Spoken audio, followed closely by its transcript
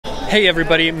Hey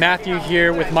everybody, Matthew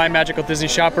here with My Magical Disney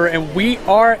Shopper, and we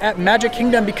are at Magic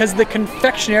Kingdom because the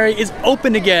confectionery is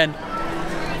open again.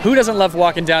 Who doesn't love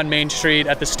walking down Main Street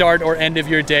at the start or end of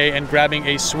your day and grabbing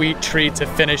a sweet treat to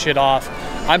finish it off?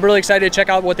 I'm really excited to check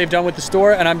out what they've done with the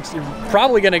store, and I'm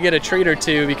probably gonna get a treat or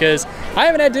two because I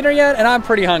haven't had dinner yet and I'm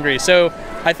pretty hungry. So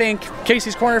I think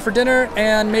Casey's Corner for dinner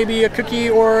and maybe a cookie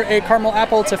or a caramel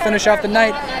apple to finish off the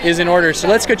night is in order. So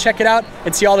let's go check it out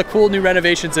and see all the cool new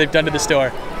renovations they've done to the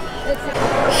store.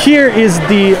 Here is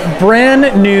the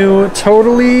brand new,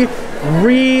 totally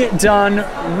redone,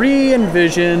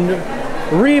 re-envisioned,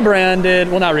 rebranded,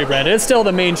 well not rebranded, it's still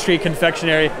the Main Street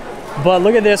Confectionery, but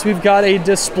look at this, we've got a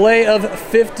display of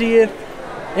 50th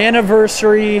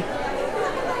anniversary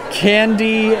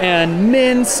candy and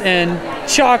mints and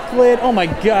chocolate. Oh my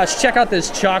gosh, check out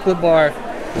this chocolate bar.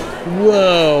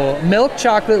 Whoa, milk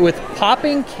chocolate with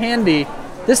popping candy.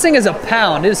 This thing is a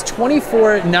pound, it is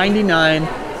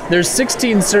 $24.99. There's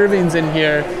 16 servings in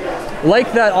here.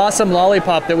 Like that awesome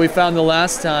lollipop that we found the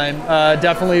last time,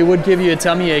 definitely would give you a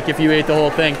tummy ache if you ate the whole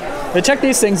thing. But check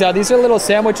these things out. These are little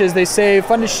sandwiches. They say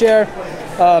fun to share,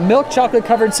 milk chocolate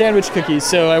covered sandwich cookies.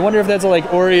 So I wonder if that's like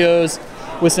Oreos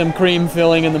with some cream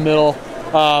filling in the middle.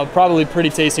 Probably pretty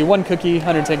tasty. One cookie,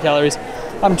 110 calories.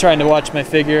 I'm trying to watch my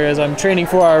figure as I'm training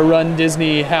for our Run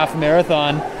Disney half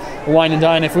marathon. Wine and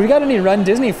Dine. If we've got any Run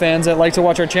Disney fans that like to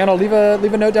watch our channel, leave a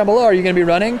note down below. Are you going to be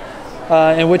running?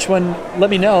 And which one? Let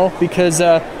me know, because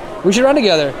we should run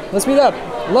together. Let's meet up.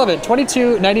 Love it.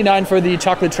 $22.99 for the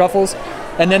chocolate truffles,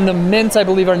 and then the mints I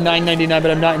believe are $9.99, but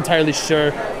I'm not entirely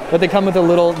sure. But they come with a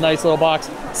nice little box.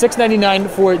 $6.99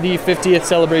 for the 50th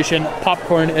celebration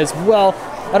popcorn as well.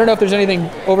 I don't know if there's anything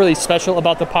overly special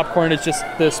about the popcorn. It's just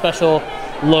the special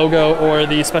logo or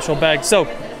the special bag. So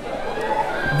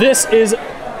this is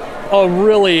a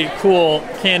really cool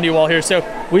candy wall here. So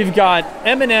we've got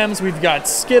M&Ms, we've got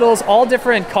Skittles, all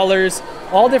different colors,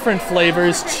 all different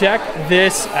flavors. Check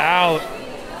this out.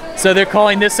 So they're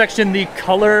calling this section the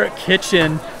Color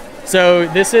Kitchen. So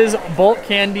this is bulk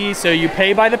candy, so you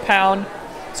pay by the pound.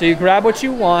 So you grab what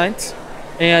you want,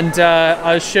 and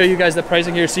I'll show you guys the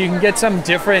pricing here. So you can get some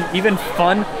different, even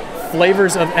fun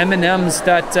flavors of M&Ms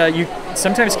that you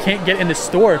sometimes can't get in the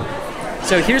store.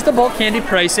 So here's the bulk candy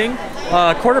pricing.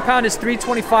 Quarter pound is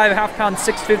 $3.25, half pound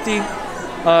 $6.50,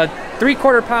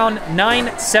 3/4 pound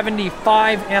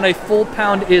 $9.75, and a full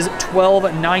pound is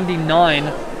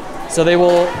 $12.99. So they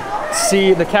will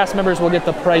see, the cast members will get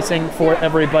the pricing for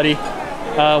everybody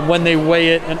when they weigh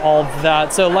it and all of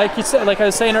that. So like you said, like I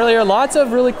was saying earlier, lots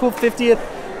of really cool 50th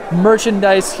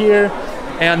merchandise here,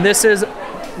 and this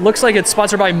looks like it's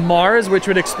sponsored by Mars, which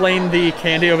would explain the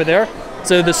candy over there.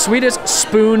 So the Sweetest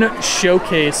Spoon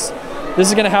Showcase. This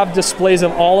is gonna have displays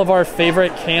of all of our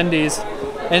favorite candies.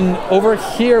 And over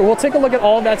here, we'll take a look at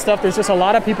all of that stuff. There's just a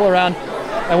lot of people around,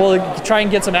 and we'll try and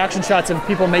get some action shots of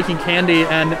people making candy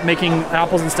and making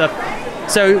apples and stuff.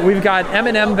 So we've got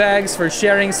M&M bags for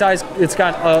sharing size. It's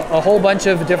got a whole bunch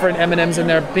of different M&Ms in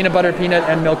there, peanut butter, peanut,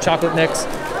 and milk chocolate mix,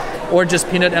 or just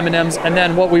peanut M&Ms. And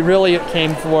then what we really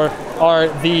came for are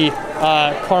the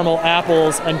caramel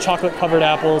apples and chocolate covered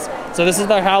apples. So this is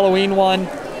the Halloween one.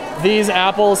 These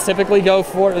apples typically go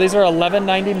for, these are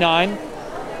 $11.99.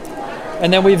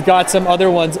 And then we've got some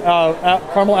other ones,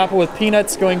 caramel apple with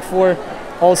peanuts going for,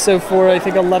 also for I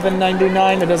think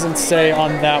 $11.99. It doesn't say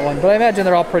on that one, but I imagine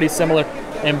they're all pretty similar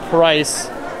in price.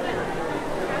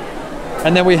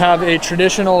 And then we have a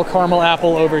traditional caramel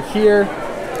apple over here.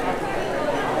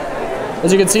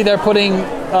 As you can see, they're putting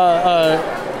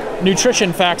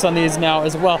nutrition facts on these now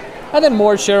as well. And then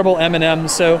more shareable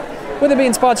M&Ms. So with it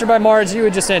being sponsored by Mars, you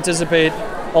would just anticipate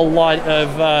a lot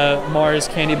of Mars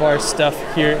candy bar stuff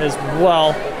here as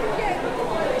well.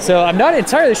 So I'm not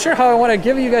entirely sure how I want to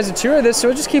give you guys a tour of this, so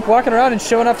we'll just keep walking around and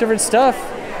showing off different stuff.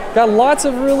 Got lots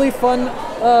of really fun,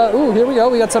 ooh, here we go.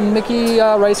 We got some Mickey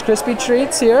Rice Krispie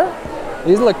treats here.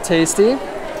 These look tasty.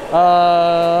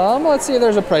 Let's see if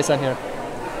there's a price on here.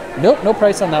 Nope, no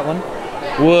price on that one.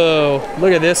 Whoa,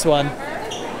 look at this one.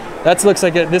 That looks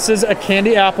like it. This is a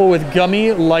candy apple with gummy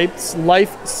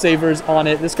lifesavers on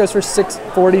it. This goes for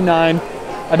 $6.49.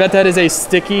 I bet that is a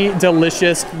sticky,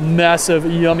 delicious mess of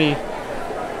yummy.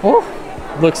 Oh,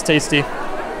 looks tasty.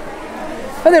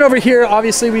 And then over here,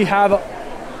 obviously, we have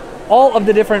all of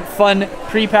the different fun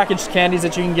pre-packaged candies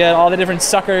that you can get, all the different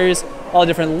suckers, all the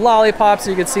different lollipops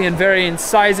you can see in varying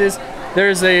sizes.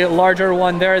 There's a larger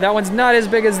one there. That one's not as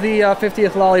big as the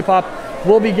 50th lollipop.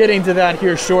 We'll be getting to that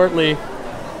here shortly.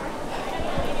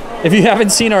 If you haven't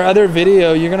seen our other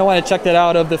video, you're gonna wanna check that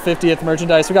out of the 50th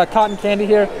merchandise. We got cotton candy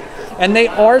here, and they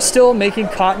are still making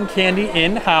cotton candy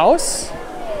in-house.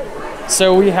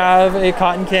 So we have a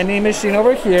cotton candy machine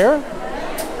over here,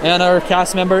 and our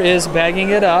cast member is bagging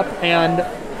it up and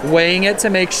weighing it to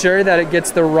make sure that it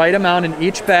gets the right amount in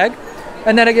each bag,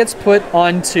 and then it gets put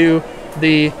onto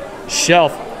the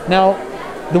shelf. Now,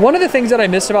 one of the things that I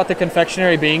missed about the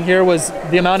confectionery being here was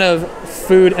the amount of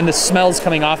food and the smells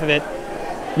coming off of it.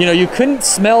 You know, you couldn't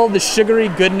smell the sugary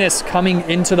goodness coming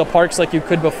into the parks like you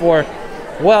could before.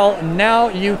 Well, now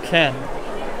you can.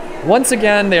 Once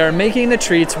again, they are making the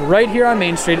treats right here on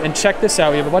Main Street, and check this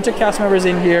out. We have a bunch of cast members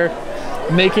in here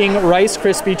making Rice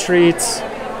Krispie treats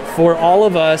for all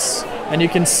of us, and you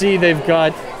can see they've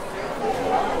got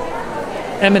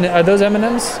are those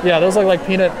M&Ms? Yeah, those look like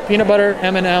peanut butter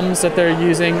M&Ms that they're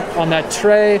using on that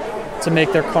tray to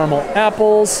make their caramel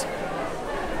apples.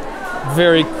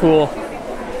 Very cool.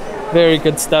 Very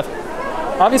good stuff.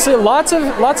 Obviously, lots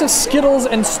of Skittles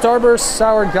and Starburst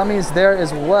sour gummies there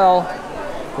as well.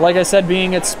 Like I said,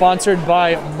 being it's sponsored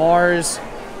by Mars,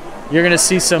 you're gonna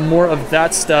see some more of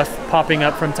that stuff popping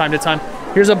up from time to time.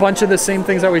 Here's a bunch of the same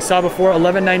things that we saw before.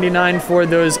 $11.99 for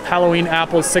those Halloween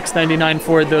apples, $6.99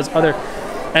 for those other.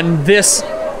 And this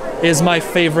is my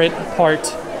favorite part.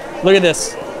 Look at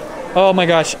this. Oh my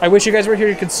gosh, I wish you guys were here.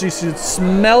 You could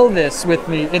smell this with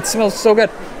me. It smells so good.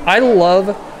 I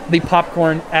love the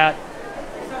popcorn at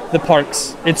the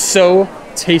parks. It's so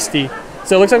tasty.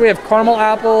 So it looks like we have caramel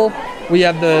apple. We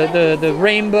have the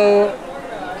rainbow,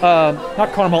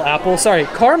 not caramel apple, sorry,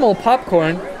 caramel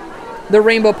popcorn. The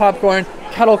rainbow popcorn,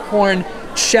 kettle corn,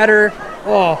 cheddar.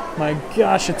 Oh my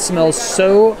gosh, it smells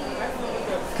so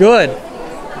good.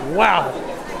 Wow.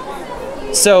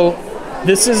 So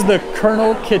this is the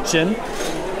Colonel Kitchen.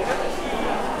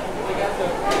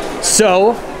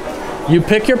 So you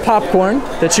pick your popcorn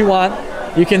that you want.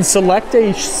 You can select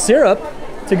a syrup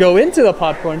to go into the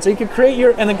popcorn. So you can create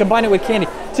your, and then combine it with candy.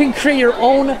 So you can create your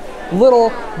own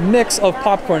little mix of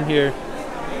popcorn here.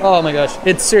 Oh my gosh,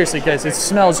 it's seriously, guys, it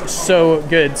smells so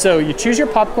good. So you choose your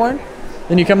popcorn,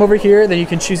 then you come over here, then you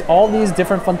can choose all these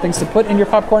different fun things to put in your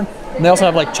popcorn. And they also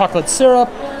have like chocolate syrup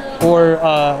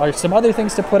or some other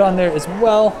things to put on there as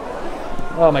well.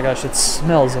 Oh my gosh, it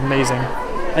smells amazing.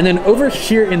 And then over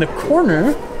here in the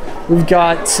corner, we've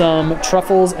got some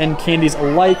truffles and candies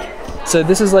alike. So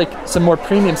this is like some more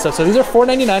premium stuff. So these are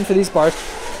 $4.99 for these bars.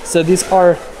 So these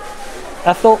are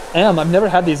Ethel M. I've never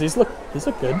had these. These look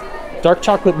good. Dark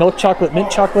chocolate, milk chocolate, mint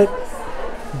chocolate,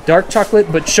 dark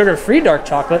chocolate, but sugar-free dark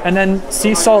chocolate, and then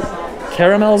sea salt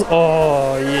caramels.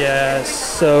 Oh yes,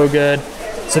 so good.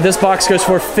 So this box goes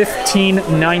for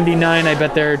 $15.99. I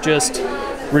bet they're just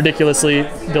ridiculously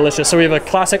delicious. So we have a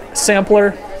classic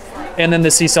sampler and then the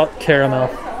sea salt caramel.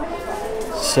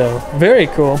 So very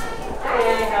cool.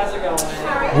 Hey, how's it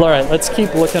going? All right, let's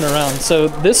keep looking around. So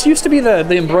this used to be the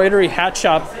embroidery hat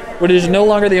shop, but it is no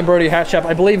longer the embroidery hat shop.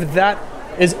 I believe that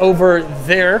is over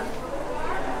there,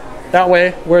 that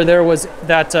way, where there was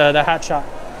that the hat shop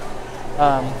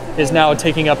is now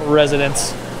taking up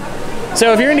residence.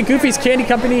 So if you're into Goofy's Candy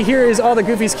Company, here is all the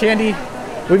Goofy's candy.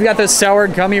 We've got the sour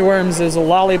gummy worms, there's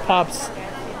lollipops,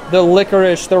 the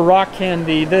licorice, the rock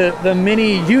candy, the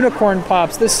mini unicorn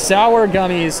pops, the sour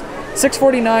gummies.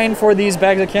 $6.49 for these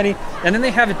bags of candy. And then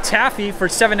they have a taffy for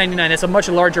 $7.99. It's a much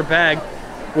larger bag,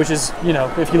 which is, you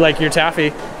know, if you like your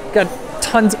taffy. Got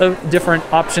tons of different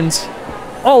options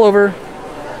all over.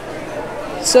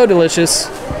 So delicious.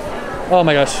 Oh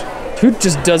my gosh. Who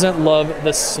just doesn't love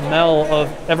the smell of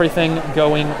everything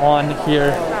going on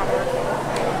here?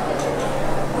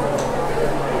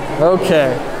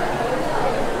 Okay.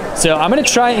 So I'm gonna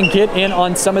try and get in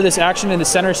on some of this action in the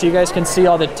center so you guys can see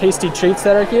all the tasty treats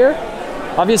that are here.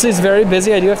 Obviously it's very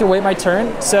busy. I do have to wait my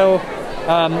turn. So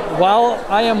while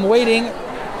I am waiting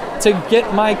to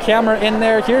get my camera in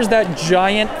there, here's that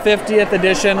giant 50th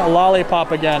edition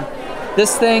lollipop again.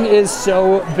 This thing is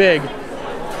so big.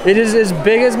 It is as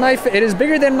big as it is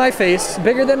bigger than my face,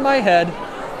 bigger than my head.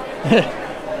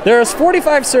 There's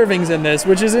 45 servings in this,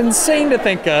 which is insane to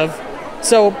think of.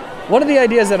 So one of the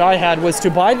ideas that I had was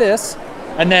to buy this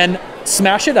and then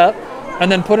smash it up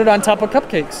and then put it on top of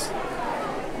cupcakes.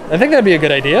 I think that'd be a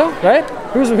good idea, right?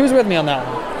 Who's with me on that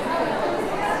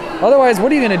one? Otherwise,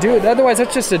 what are you gonna do? Otherwise,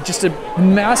 that's just a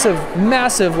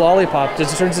massive lollipop.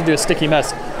 Just turns into a sticky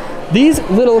mess. These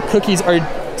little cookies are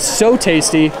so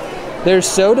tasty. They're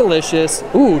so delicious.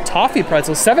 Ooh, toffee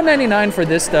pretzels, $7.99 for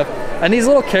this stuff. And these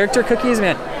little character cookies,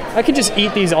 man, I could just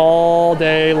eat these all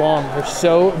day long. They're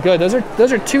so good. Those are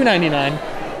 $2.99.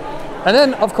 And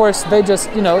then, of course, they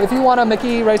just, you know, if you want a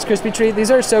Mickey Rice Krispie treat,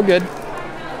 these are so good.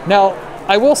 Now,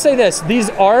 I will say this, these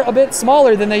are a bit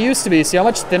smaller than they used to be. See how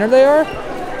much thinner they are?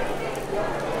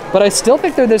 But I still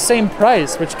think they're the same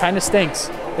price, which kind of stinks,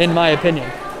 in my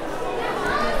opinion.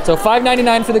 So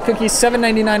 $5.99 for the cookies,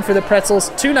 $7.99 for the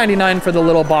pretzels, $2.99 for the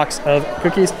little box of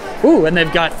cookies. Ooh, and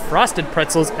they've got frosted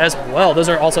pretzels as well. Those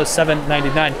are also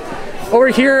 $7.99. Over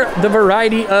here, the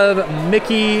variety of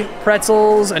Mickey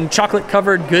pretzels and chocolate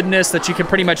covered goodness that you can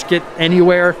pretty much get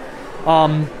anywhere,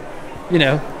 you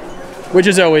know, which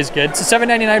is always good. So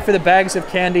 $7.99 for the bags of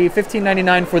candy,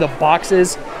 $15.99 for the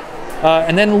boxes,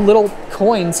 and then little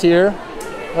coins here.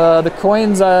 The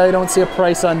coins, I don't see a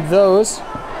price on those,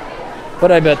 but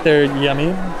I bet they're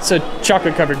yummy. So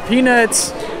chocolate covered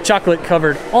peanuts, chocolate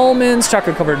covered almonds,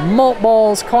 chocolate covered malt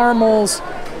balls, caramels.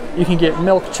 You can get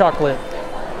milk chocolate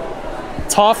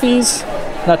toffees,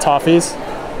 not toffees.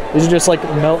 These are just like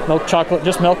milk chocolate,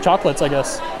 just milk chocolates, I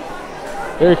guess.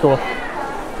 Very cool.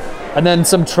 And then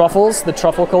some truffles, the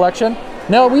truffle collection.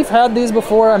 No, we've had these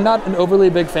before. I'm not an overly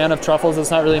big fan of truffles.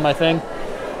 It's not really my thing.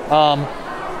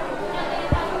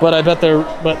 But I bet they're,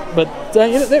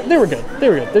 you know, they were good. They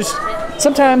were good.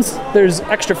 Sometimes there's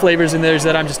extra flavors in theirs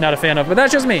that I'm just not a fan of, but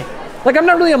that's just me. Like, I'm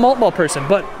not really a malt ball person,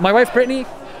 but my wife Brittnee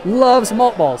loves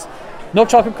malt balls. Milk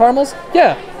chocolate caramels?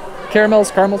 Yeah. Caramels,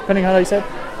 depending on how you say it.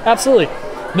 Absolutely.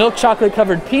 Milk chocolate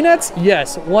covered peanuts?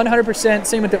 Yes, 100%.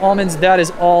 Same with the almonds. That is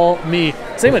all me.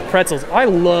 Same with pretzels. I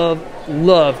love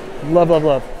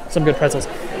some good pretzels.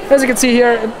 As you can see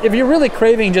here, if you're really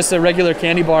craving just a regular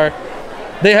candy bar,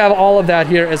 they have all of that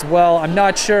here as well. I'm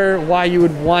not sure why you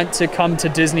would want to come to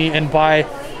Disney and buy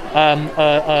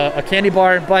a candy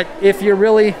bar, but if you're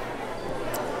really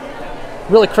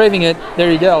craving it,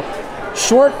 there you go.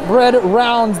 Shortbread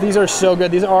rounds, these are so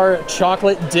good. These are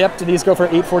chocolate dipped. These go for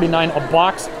 $8.49 a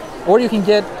box, or you can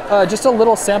get just a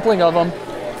little sampling of them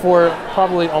for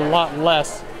probably a lot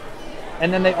less.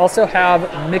 And then they also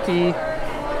have Mickey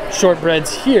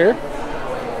shortbreads here.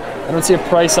 I don't see a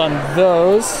price on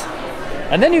those.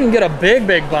 And then you can get a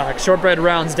big box, shortbread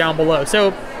rounds down below.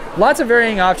 So lots of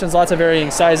varying options, lots of varying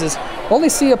sizes. Only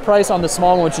see a price on the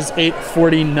small one, which is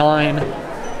 $8.49.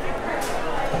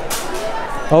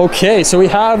 Okay, so we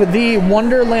have the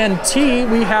Wonderland tea.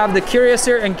 We have the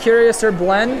Curiouser and Curiouser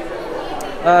blend.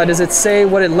 Does it say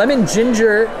what it? Lemon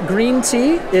ginger green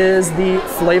tea is the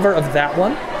flavor of that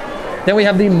one. Then we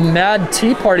have the Mad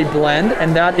Tea Party blend,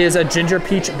 and that is a ginger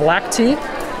peach black tea.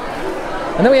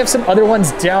 And then we have some other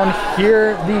ones down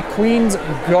here. The Queen's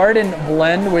Garden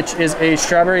blend, which is a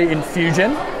strawberry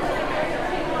infusion.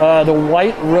 The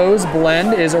White Rose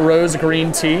blend is a rose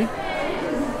green tea.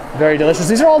 Very delicious.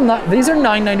 These are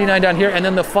 $9.99 down here, and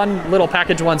then the fun little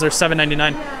package ones are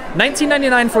 $7.99.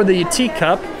 $19.99 for the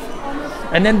teacup,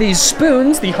 and then these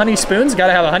spoons, the honey spoons,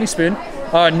 gotta have a honey spoon,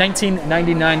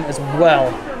 $19.99 as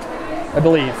well, I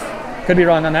believe. Could be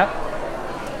wrong on that.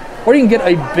 Or you can get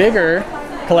a bigger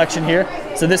collection here.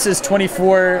 So this is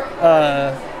 24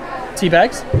 tea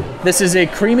bags. This is a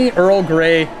creamy Earl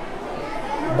Grey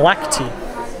black tea.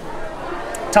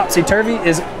 Topsy Turvy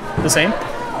is the same.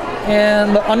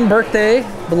 And the Unbirthday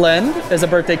blend is a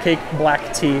birthday cake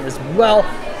black tea as well.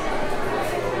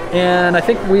 And I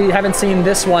think we haven't seen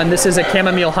this one. This is a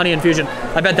chamomile honey infusion.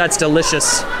 I bet that's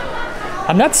delicious.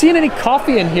 I'm not seeing any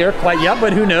coffee in here quite yet,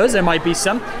 but who knows, there might be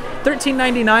some.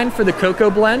 $13.99 for the cocoa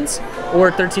blends,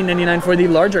 or $13.99 for the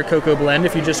larger cocoa blend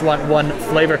if you just want one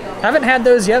flavor. Haven't had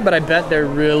those yet, but I bet they're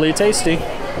really tasty.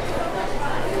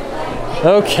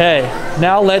 Okay,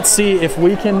 now let's see if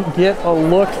we can get a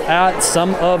look at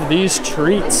some of these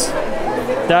treats.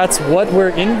 That's what we're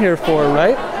in here for,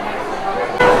 right?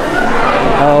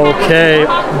 Okay,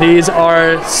 these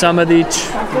are some of the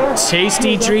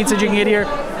tasty treats that you can get here.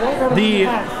 The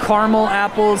caramel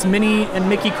apples, Minnie and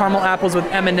Mickey caramel apples with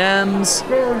M&Ms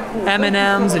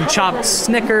and chopped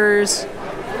Snickers.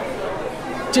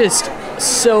 Just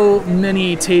so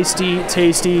many tasty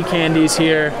candies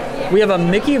here. We have a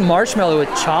Mickey marshmallow with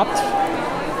chopped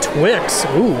Twix.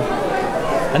 Ooh.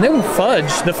 And then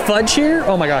fudge. The fudge here,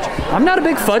 oh my gosh. I'm not a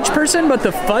big fudge person, but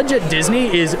the fudge at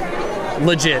Disney is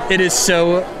legit. It is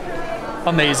so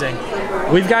amazing.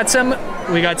 We got some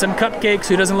cupcakes.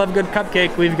 Who doesn't love a good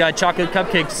cupcake? We've got chocolate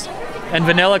cupcakes and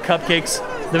vanilla cupcakes.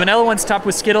 The vanilla one's topped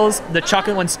with Skittles. The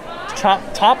chocolate one's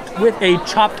topped with a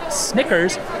chopped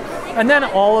Snickers. And then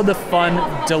all of the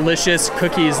fun, delicious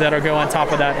cookies that go on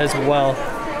top of that as well.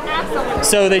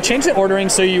 So they changed the ordering,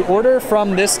 so you order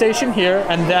from this station here,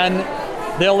 and then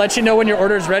they'll let you know when your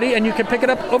order is ready, and you can pick it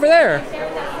up over there.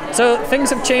 So things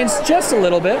have changed just a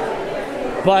little bit,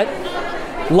 but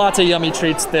lots of yummy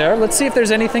treats there. Let's see if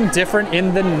there's anything different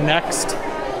in the next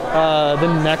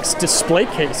display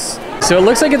case. So it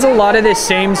looks like it's a lot of the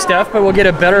same stuff, but we'll get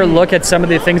a better look at some of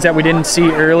the things that we didn't see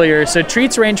earlier. So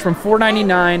treats range from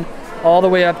 $4.99 all the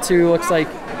way up to, looks like,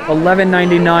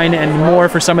 $11.99 and more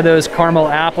for some of those caramel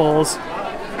apples.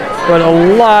 but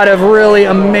a lot of really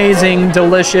amazing,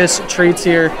 delicious treats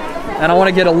here. And I want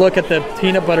to get a look at the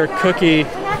peanut butter cookie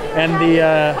and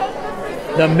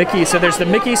the Mickey. So there's the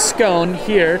Mickey scone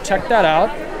here. Check that out.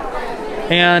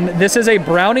 And this is a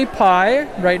brownie pie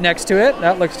right next to it.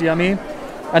 That looks yummy.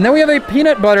 And then we have a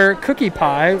peanut butter cookie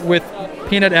pie with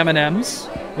peanut M&Ms.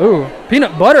 Ooh,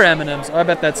 peanut butter M&Ms. Oh, I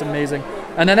bet that's amazing.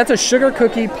 And then that's a sugar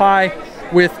cookie pie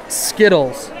with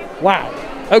Skittles. Wow.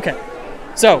 Okay.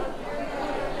 So,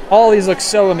 all these look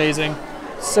so amazing.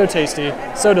 So tasty.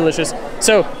 So delicious.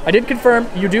 So, I did confirm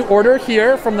you do order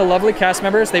here from the lovely cast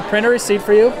members. They print a receipt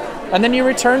for you. And then you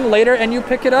return later and you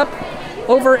pick it up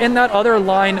over in that other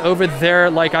line over there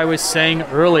like I was saying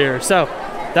earlier. So,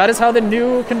 that is how the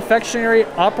new confectionery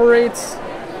operates.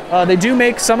 They do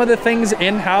make some of the things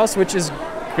in-house, which is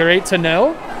great to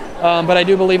know. But I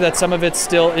do believe that some of it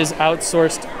still is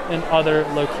outsourced in other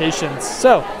locations.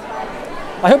 So,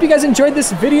 I hope you guys enjoyed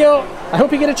this video. I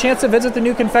hope you get a chance to visit the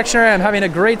new confectionery. I'm having a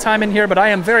great time in here, but I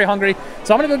am very hungry.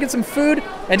 So I'm gonna go get some food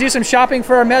and do some shopping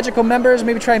for our magical members,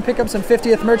 maybe try and pick up some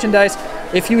 50th merchandise.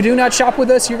 If you do not shop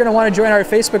with us, you're gonna wanna join our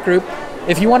Facebook group.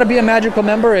 If you wanna be a magical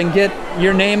member and get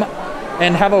your name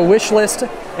and have a wish list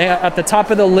at the top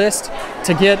of the list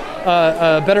to get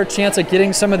a better chance at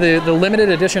getting some of the limited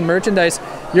edition merchandise,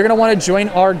 you're gonna wanna join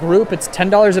our group. It's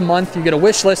 $10 a month, you get a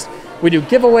wish list. We do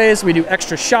giveaways, we do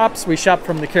extra shops, we shop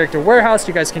from the Character Warehouse,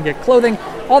 you guys can get clothing,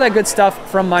 all that good stuff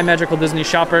from My Magical Disney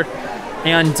Shopper.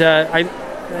 And I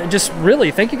just really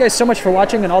thank you guys so much for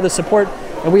watching and all the support,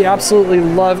 and we absolutely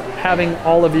love having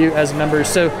all of you as members.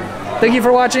 So thank you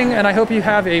for watching, and I hope you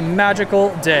have a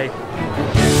magical day.